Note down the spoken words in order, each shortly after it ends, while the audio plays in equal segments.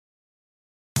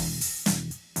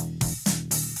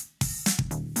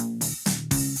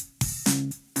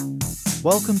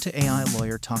Welcome to AI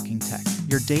Lawyer Talking Tech,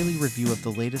 your daily review of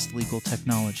the latest legal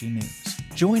technology news.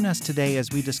 Join us today as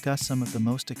we discuss some of the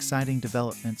most exciting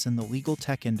developments in the legal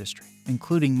tech industry,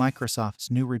 including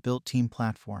Microsoft's new rebuilt Team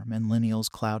platform and Lineal's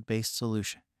cloud-based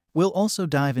solution. We'll also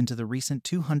dive into the recent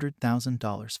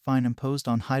 $200,000 fine imposed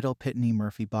on Heidel Pitney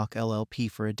Murphy Bach LLP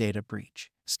for a data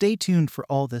breach. Stay tuned for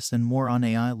all this and more on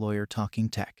AI Lawyer Talking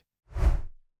Tech.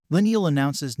 Lineal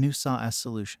announces new SaaS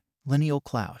solution, Lineal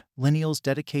Cloud. Lineal's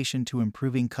dedication to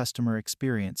improving customer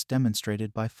experience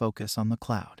demonstrated by focus on the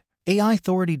cloud.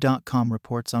 AIauthority.com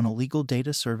reports on a legal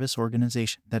data service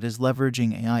organization that is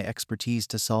leveraging AI expertise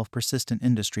to solve persistent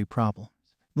industry problems.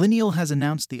 Lineal has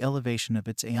announced the elevation of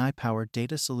its AI-powered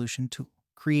data solution tool,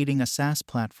 creating a SaaS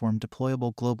platform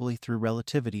deployable globally through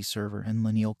Relativity Server and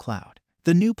Lineal Cloud.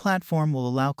 The new platform will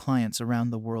allow clients around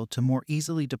the world to more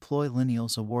easily deploy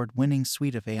Lineal's award-winning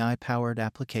suite of AI-powered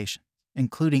applications,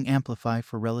 including Amplify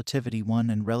for Relativity One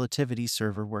and Relativity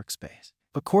Server Workspace.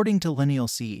 According to Lineal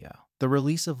CEO, the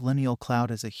release of Lineal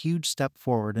Cloud is a huge step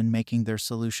forward in making their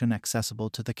solution accessible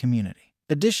to the community.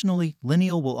 Additionally,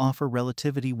 Lineal will offer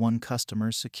Relativity One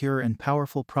customers secure and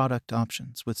powerful product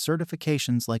options with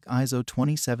certifications like ISO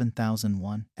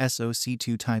 27001,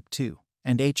 SOC2 Type 2,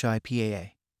 and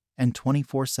HIPAA, and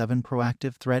 24/7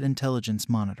 proactive threat intelligence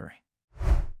monitoring.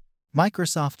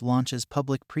 Microsoft launches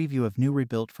public preview of new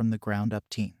rebuilt from the ground up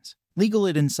Teams.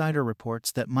 LegalIt Insider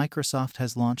reports that Microsoft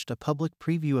has launched a public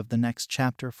preview of the next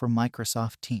chapter for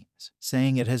Microsoft Teams,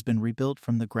 saying it has been rebuilt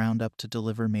from the ground up to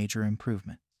deliver major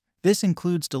improvement. This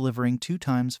includes delivering 2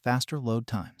 times faster load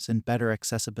times and better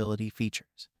accessibility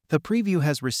features. The preview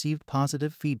has received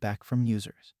positive feedback from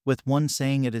users, with one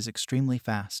saying it is extremely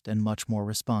fast and much more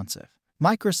responsive.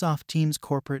 Microsoft Teams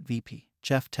Corporate VP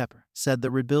Jeff Tepper said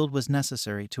the rebuild was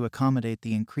necessary to accommodate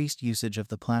the increased usage of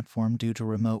the platform due to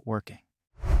remote working.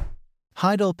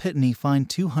 Heidel Pitney fined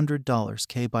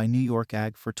 $200K by New York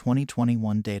AG for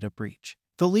 2021 data breach.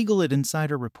 The LegalIt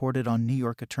Insider reported on New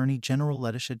York Attorney General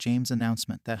Letitia James'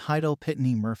 announcement that Heidel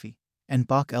Pitney Murphy and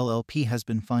Bach LLP has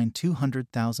been fined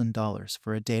 $200,000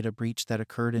 for a data breach that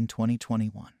occurred in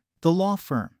 2021. The law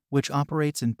firm, which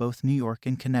operates in both New York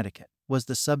and Connecticut, was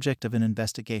the subject of an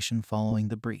investigation following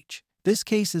the breach. This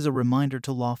case is a reminder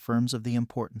to law firms of the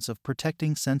importance of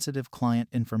protecting sensitive client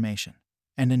information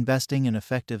and investing in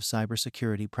effective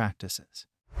cybersecurity practices.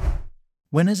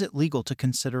 When is it legal to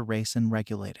consider race in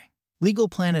regulating? Legal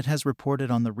Planet has reported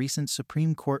on the recent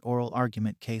Supreme Court oral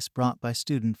argument case brought by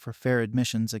Student for Fair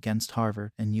Admissions against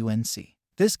Harvard and UNC.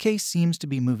 This case seems to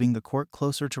be moving the court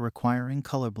closer to requiring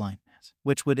colorblindness,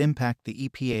 which would impact the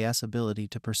EPA's ability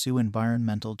to pursue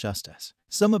environmental justice.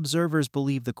 Some observers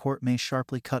believe the court may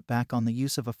sharply cut back on the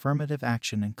use of affirmative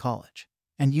action in college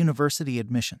and university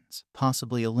admissions,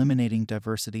 possibly eliminating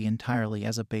diversity entirely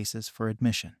as a basis for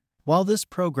admission. While this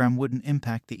program wouldn't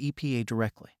impact the EPA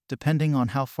directly, depending on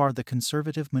how far the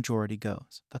conservative majority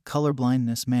goes, a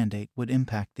colorblindness mandate would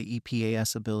impact the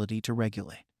EPA's ability to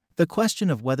regulate. The question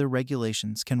of whether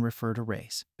regulations can refer to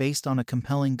race, based on a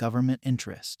compelling government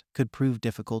interest, could prove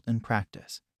difficult in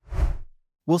practice.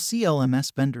 Will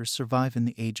CLMS vendors survive in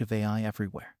the age of AI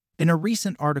everywhere? In a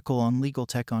recent article on Legal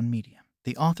Tech on Medium,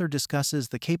 the author discusses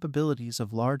the capabilities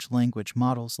of large language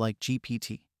models like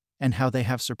GPT and how they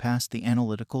have surpassed the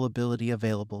analytical ability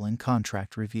available in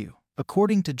contract review.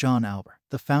 According to John Alber,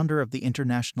 the founder of the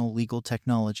International Legal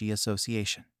Technology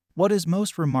Association, what is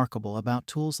most remarkable about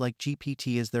tools like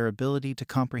GPT is their ability to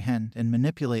comprehend and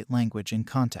manipulate language in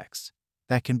contexts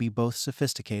that can be both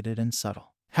sophisticated and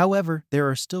subtle. However, there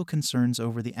are still concerns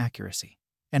over the accuracy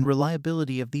and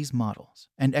reliability of these models,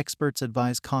 and experts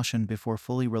advise caution before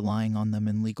fully relying on them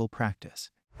in legal practice.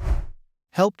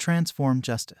 Help transform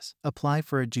justice. Apply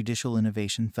for a Judicial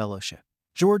Innovation Fellowship.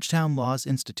 Georgetown Law's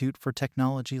Institute for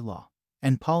Technology Law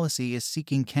and Policy is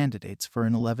seeking candidates for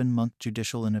an 11-month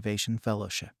Judicial Innovation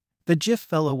Fellowship. The JIF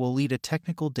Fellow will lead a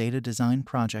technical data design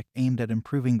project aimed at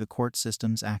improving the court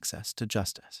system's access to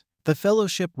justice. The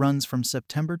fellowship runs from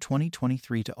September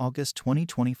 2023 to August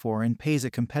 2024 and pays a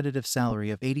competitive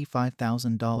salary of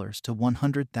 $85,000 to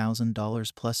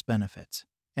 $100,000 plus benefits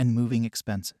and moving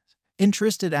expenses.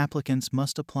 Interested applicants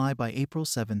must apply by April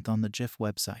 7th on the JIF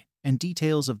website, and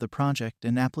details of the project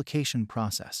and application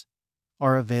process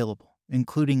are available,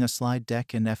 including a slide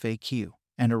deck and FAQ,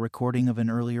 and a recording of an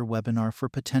earlier webinar for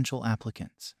potential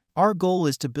applicants. Our goal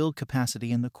is to build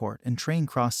capacity in the court and train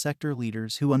cross-sector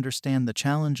leaders who understand the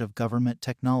challenge of government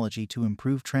technology to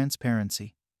improve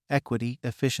transparency, equity,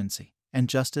 efficiency, and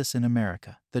justice in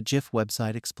America, the JIF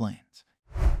website explains.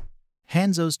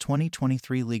 Hanzo's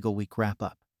 2023 Legal Week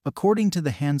Wrap-Up. According to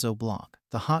the Hanzo blog,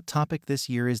 the hot topic this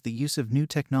year is the use of new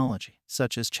technology,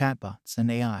 such as chatbots and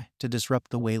AI, to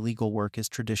disrupt the way legal work is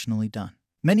traditionally done.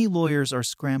 Many lawyers are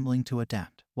scrambling to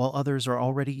adapt, while others are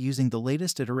already using the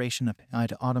latest iteration of AI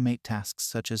to automate tasks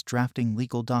such as drafting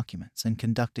legal documents and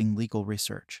conducting legal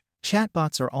research.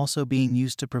 Chatbots are also being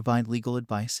used to provide legal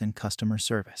advice and customer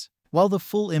service. While the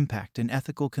full impact and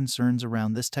ethical concerns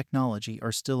around this technology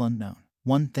are still unknown,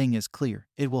 one thing is clear: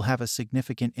 it will have a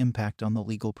significant impact on the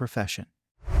legal profession.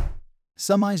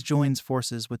 Summise joins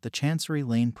forces with the Chancery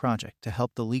Lane Project to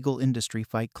help the legal industry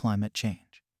fight climate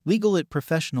change. Legal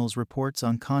Professionals reports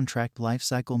on contract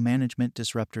lifecycle management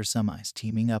disruptor Summise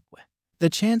teaming up with the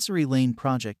Chancery Lane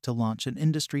Project to launch an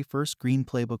industry-first green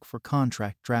playbook for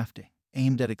contract drafting,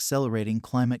 aimed at accelerating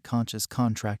climate-conscious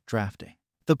contract drafting.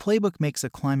 The playbook makes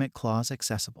a climate clause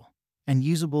accessible and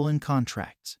usable in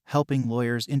contracts, helping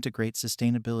lawyers integrate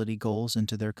sustainability goals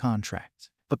into their contracts.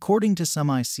 According to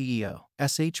Summise CEO,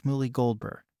 S.H. Muli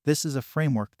Goldberg, this is a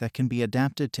framework that can be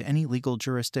adapted to any legal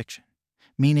jurisdiction,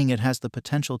 meaning it has the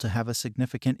potential to have a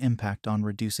significant impact on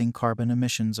reducing carbon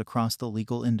emissions across the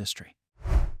legal industry.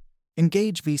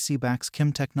 Engage VC backs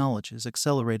Kim Technologies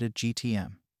accelerated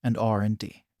GTM and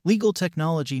R&D. Legal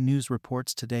Technology News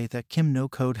reports today that Kim No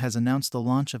Code has announced the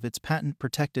launch of its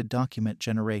patent-protected document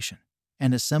generation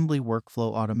and assembly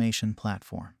workflow automation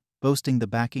platform, boasting the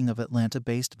backing of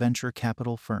Atlanta-based venture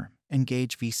capital firm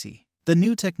Engage VC. The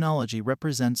new technology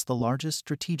represents the largest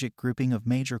strategic grouping of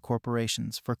major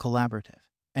corporations for collaborative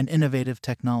and innovative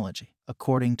technology,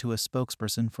 according to a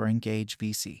spokesperson for Engage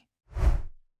VC.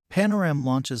 Panorem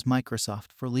launches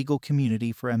Microsoft for legal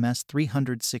community for MS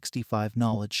 365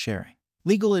 knowledge sharing.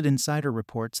 Legal Insider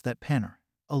reports that Panorem,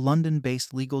 a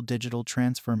London-based legal digital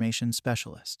transformation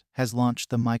specialist, has launched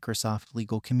the Microsoft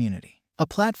Legal Community, a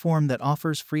platform that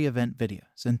offers free event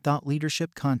videos and thought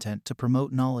leadership content to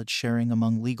promote knowledge sharing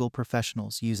among legal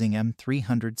professionals using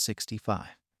M365.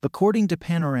 According to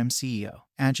Panorem CEO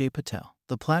Ajay Patel,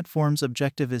 the platform's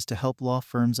objective is to help law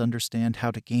firms understand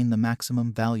how to gain the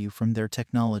maximum value from their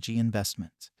technology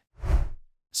investments.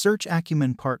 Search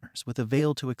Acumen partners with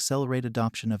Avail to accelerate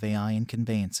adoption of AI in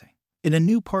conveyancing. In a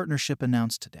new partnership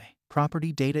announced today,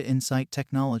 property data insight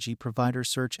technology provider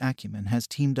Search Acumen has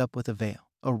teamed up with Avail,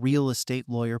 a real estate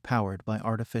lawyer powered by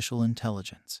artificial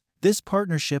intelligence. This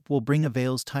partnership will bring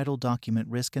Avail's title document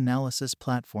risk analysis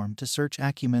platform to Search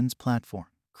Acumen's platform,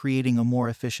 creating a more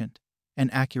efficient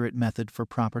and accurate method for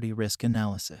property risk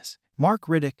analysis. Mark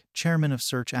Riddick, chairman of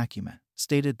Search Acumen,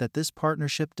 stated that this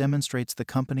partnership demonstrates the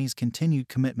company's continued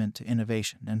commitment to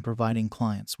innovation and providing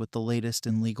clients with the latest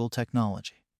in legal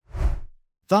technology.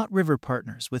 Thought River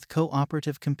partners with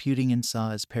Cooperative Computing and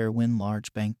SA as pair win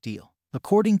large bank deal.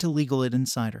 According to Legal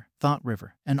Insider, Thought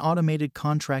River, an automated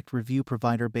contract review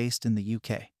provider based in the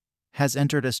UK, has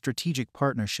entered a strategic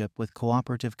partnership with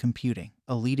Cooperative Computing,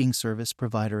 a leading service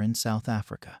provider in South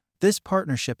Africa. This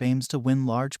partnership aims to win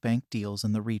large bank deals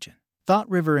in the region. Thought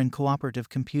River and Cooperative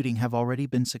Computing have already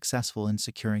been successful in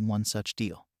securing one such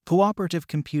deal. Cooperative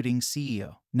Computing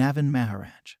CEO Navin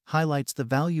Maharaj highlights the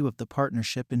value of the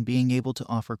partnership in being able to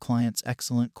offer clients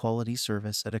excellent quality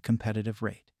service at a competitive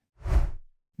rate.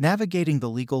 Navigating the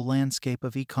legal landscape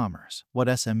of e-commerce, what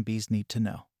SMBs need to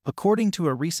know. According to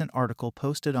a recent article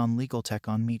posted on Legal Tech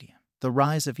on Medium, the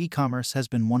rise of e-commerce has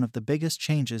been one of the biggest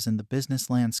changes in the business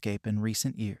landscape in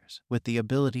recent years, with the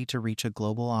ability to reach a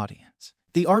global audience.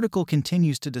 The article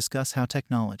continues to discuss how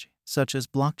technology, such as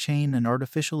blockchain and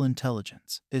artificial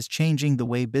intelligence, is changing the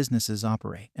way businesses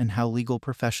operate and how legal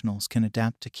professionals can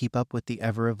adapt to keep up with the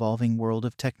ever-evolving world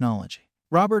of technology.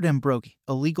 Robert Ambrogi,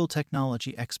 a legal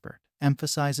technology expert,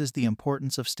 emphasizes the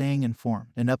importance of staying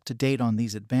informed and up to date on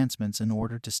these advancements in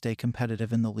order to stay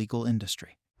competitive in the legal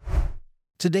industry.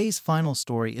 Today's final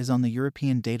story is on the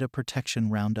European Data Protection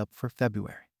Roundup for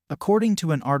February. According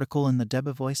to an article in the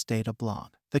Debevoise Data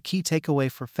blog, the key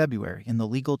takeaway for February in the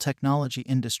legal technology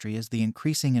industry is the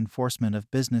increasing enforcement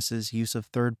of businesses' use of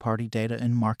third-party data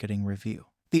in marketing review.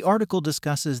 The article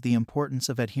discusses the importance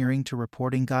of adhering to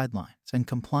reporting guidelines and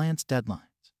compliance deadlines,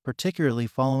 particularly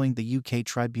following the UK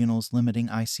tribunals limiting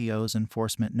ICO's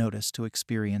enforcement notice to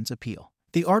Experian's appeal.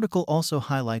 The article also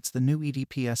highlights the new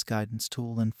EDPS guidance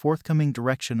tool and forthcoming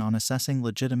direction on assessing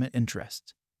legitimate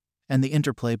interests, and the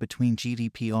interplay between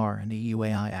GDPR and EU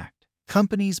AI Act.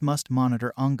 Companies must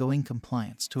monitor ongoing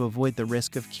compliance to avoid the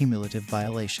risk of cumulative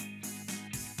violation.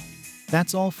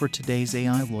 That's all for today's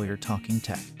AI Lawyer Talking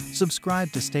Tech.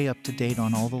 Subscribe to stay up to date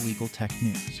on all the legal tech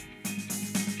news.